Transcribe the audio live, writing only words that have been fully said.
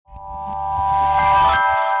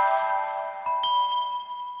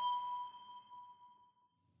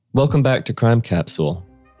Welcome back to Crime Capsule.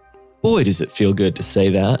 Boy, does it feel good to say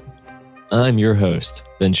that. I'm your host,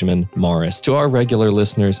 Benjamin Morris. To our regular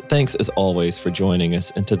listeners, thanks as always for joining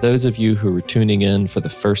us. And to those of you who are tuning in for the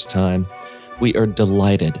first time, we are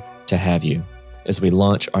delighted to have you as we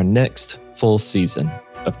launch our next full season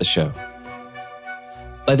of the show.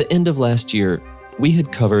 By the end of last year, we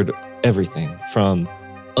had covered everything from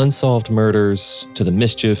unsolved murders to the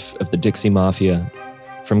mischief of the Dixie Mafia,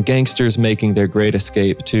 from gangsters making their great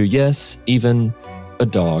escape to, yes, even a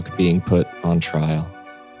dog being put on trial.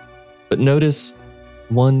 But notice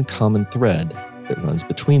one common thread that runs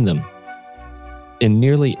between them. In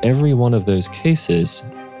nearly every one of those cases,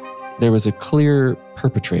 there was a clear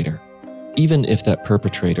perpetrator, even if that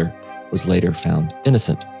perpetrator was later found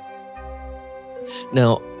innocent.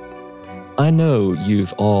 Now, I know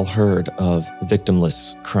you've all heard of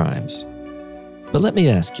victimless crimes, but let me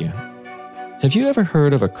ask you, have you ever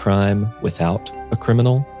heard of a crime without a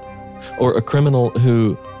criminal? Or a criminal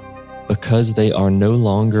who, because they are no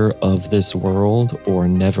longer of this world or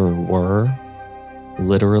never were,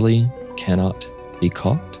 literally cannot be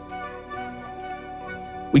caught?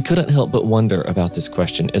 We couldn't help but wonder about this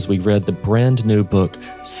question as we read the brand new book,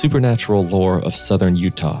 Supernatural Lore of Southern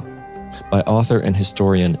Utah, by author and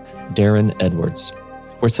historian Darren Edwards,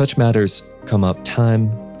 where such matters come up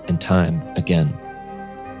time and time again.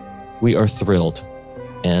 We are thrilled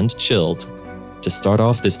and chilled to start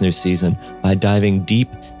off this new season by diving deep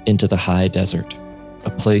into the high desert, a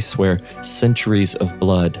place where centuries of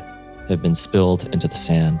blood have been spilled into the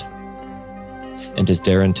sand. And as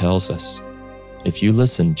Darren tells us, if you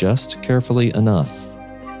listen just carefully enough,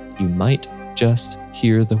 you might just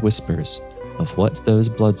hear the whispers of what those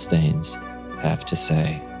bloodstains have to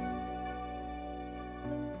say.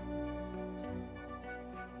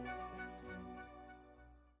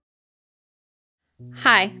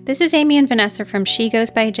 Hi, this is Amy and Vanessa from She Goes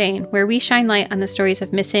by Jane, where we shine light on the stories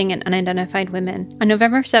of missing and unidentified women. On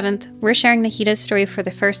November 7th, we're sharing Nahita's story for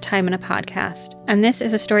the first time in a podcast, and this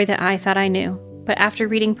is a story that I thought I knew, but after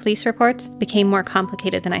reading police reports, became more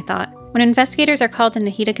complicated than I thought. When investigators are called to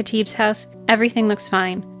Nahita Khatib's house, everything looks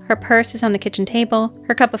fine. Her purse is on the kitchen table,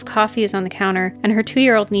 her cup of coffee is on the counter, and her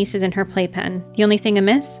 2-year-old niece is in her playpen. The only thing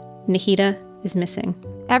amiss? Nahita is missing.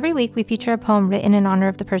 Every week, we feature a poem written in honor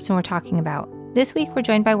of the person we're talking about. This week, we're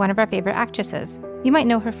joined by one of our favorite actresses. You might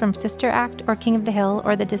know her from Sister Act or King of the Hill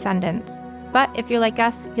or The Descendants. But if you're like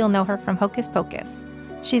us, you'll know her from Hocus Pocus.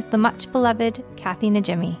 She's the much-beloved Kathy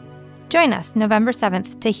Najimy. Join us November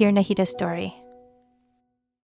 7th to hear Nahita's story.